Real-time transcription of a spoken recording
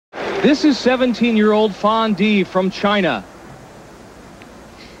This is 17-year-old Fan Di from China.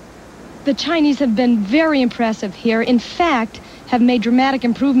 The Chinese have been very impressive here. In fact, have made dramatic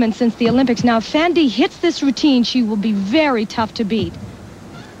improvements since the Olympics. Now, if Fan Di hits this routine, she will be very tough to beat.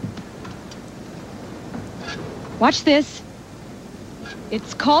 Watch this.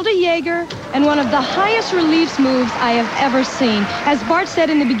 It's called a Jaeger, and one of the highest release moves I have ever seen. As Bart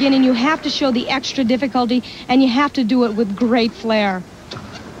said in the beginning, you have to show the extra difficulty, and you have to do it with great flair.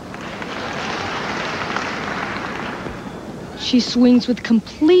 She swings with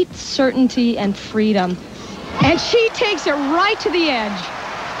complete certainty and freedom, and she takes it right to the edge.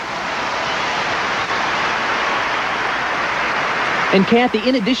 And Kathy,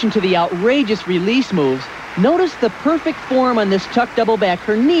 in addition to the outrageous release moves, notice the perfect form on this tuck double back.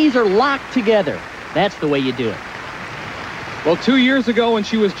 Her knees are locked together. That's the way you do it. Well, 2 years ago, when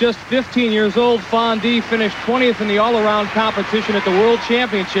she was just 15 years old, Fan Di finished 20th in the all-around competition at the World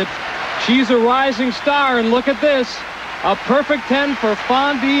Championships. She's a rising star, and look at this. A perfect 10 for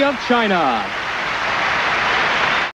Fan Di of China.